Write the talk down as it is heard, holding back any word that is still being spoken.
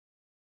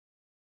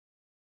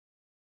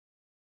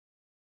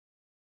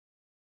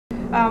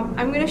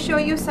I'm going to show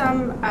you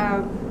some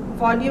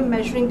volume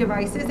measuring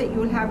devices that you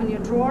will have in your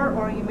drawer,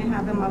 or you may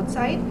have them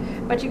outside,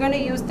 but you're going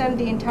to use them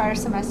the entire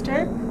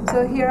semester.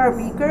 So here are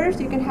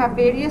beakers. You can have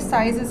various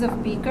sizes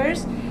of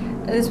beakers.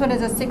 This one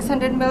is a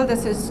 600 ml,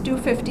 this is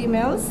 250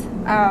 mils.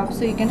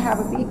 So you can have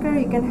a beaker.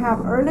 You can have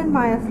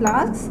Erlenmeyer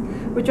Flasks,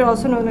 which are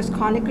also known as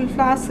conical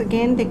flasks.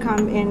 Again, they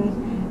come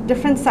in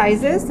different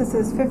sizes. This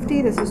is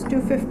 50, this is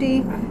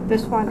 250,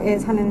 this one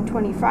is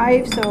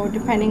 125. So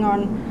depending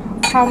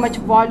on how much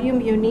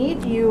volume you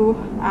need, you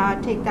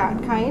take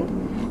that kind.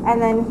 And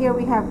then here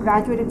we have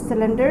graduated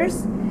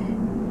cylinders.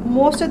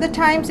 Most of the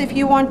times, if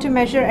you want to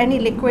measure any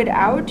liquid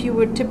out, you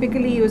would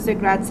typically use a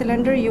grad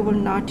cylinder. You will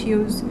not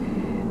use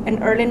an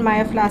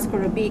Erlenmeyer flask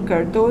or a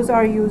beaker. Those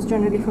are used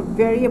generally for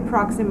very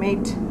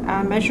approximate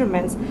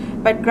measurements.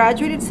 But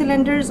graduated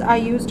cylinders are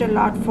used a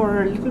lot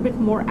for a little bit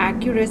more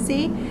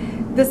accuracy.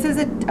 This is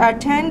a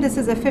 10, this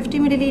is a 50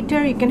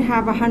 milliliter. You can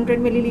have 100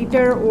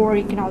 milliliter, or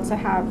you can also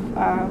have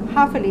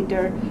half a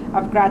liter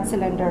of grad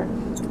cylinder.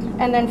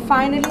 And then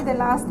finally, the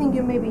last thing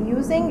you may be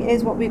using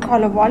is what we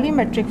call a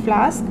volumetric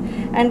flask.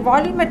 And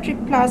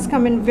volumetric flasks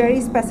come in very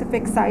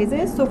specific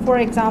sizes. So for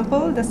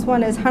example, this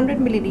one is 100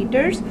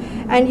 milliliters.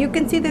 And you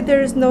can see that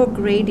there is no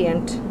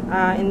gradient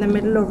in the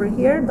middle over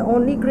here. The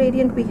only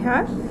gradient we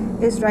have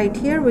is right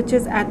here, which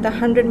is at the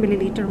 100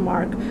 milliliter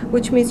mark,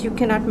 which means you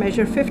cannot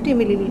measure 50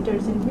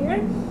 milliliters in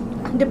here.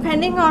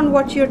 Depending on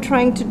what you're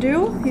trying to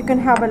do, you can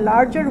have a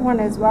larger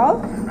one as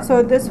well.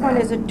 So this one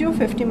is a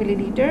 250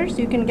 milliliters.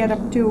 You can get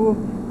up to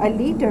a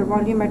liter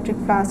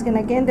volumetric flask, and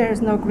again, there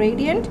is no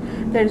gradient.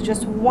 There's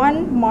just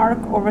one mark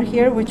over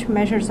here which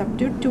measures up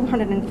to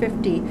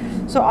 250.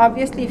 So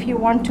obviously, if you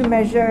want to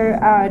measure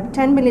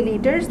 10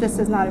 milliliters, this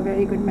is not a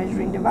very good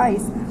measuring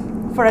device.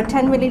 For a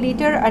 10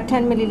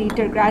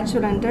 milliliter grad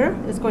cylinder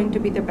is going to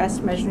be the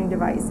best measuring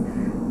device.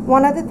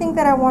 One other thing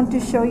that I want to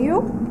show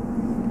you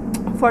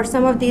for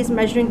some of these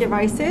measuring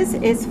devices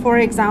is, for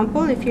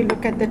example, if you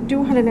look at the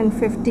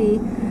 250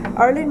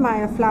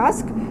 Erlenmeyer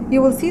flask,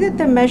 you will see that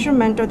the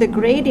measurement or the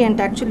gradient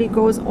actually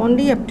goes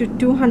only up to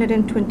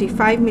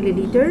 225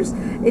 milliliters.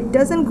 It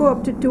doesn't go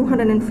up to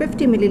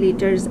 250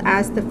 milliliters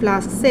as the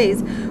flask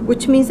says,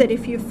 which means that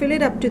if you fill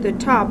it up to the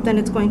top, then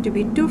it's going to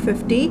be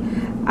 250.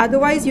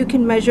 Otherwise, you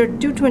can measure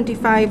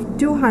 225,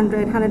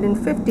 200,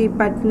 150,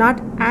 but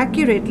not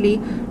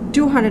accurately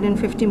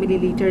 250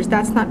 milliliters.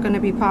 That's not going to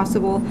be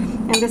possible.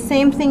 And the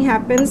same thing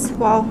happens,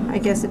 well, I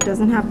guess it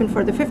doesn't happen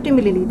for the 50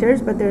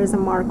 milliliters, but there is a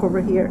mark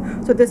over here.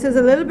 So this is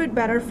a little bit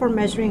better for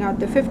measuring out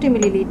the 50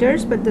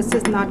 milliliters, but this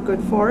is not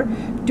good for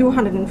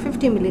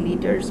 250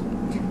 milliliters.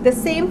 The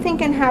same thing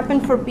can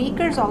happen for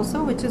beakers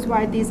also, which is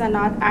why these are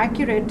not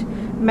accurate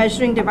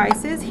measuring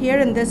devices. Here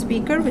in this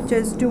beaker, which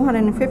is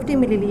 250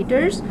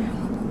 milliliters,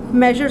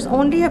 measures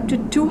only up to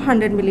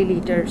 200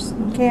 milliliters.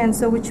 Okay, and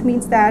so which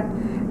means that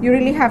you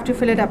really have to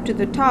fill it up to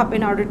the top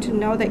in order to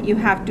know that you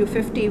have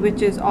 250,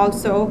 which is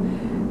also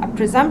a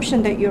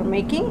presumption that you're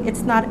making.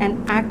 It's not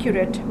an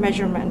accurate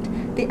measurement.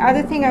 The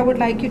other thing I would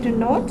like you to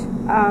note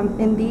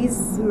in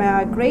these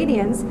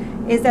gradients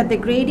is that the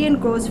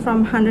gradient goes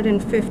from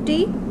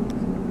 150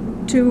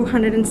 to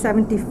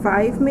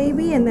 175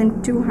 maybe, and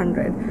then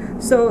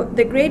 200. So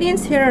the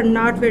gradients here are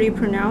not very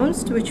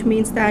pronounced, which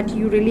means that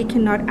you really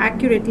cannot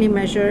accurately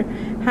measure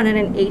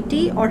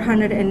 180 or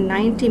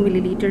 190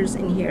 milliliters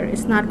in here.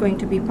 It's not going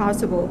to be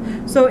possible.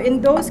 So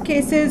in those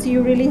cases,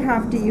 you really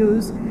have to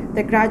use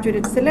the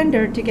graduated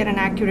cylinder to get an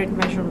accurate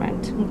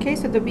measurement. Okay,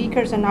 so the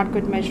beakers are not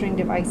good measuring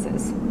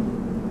devices.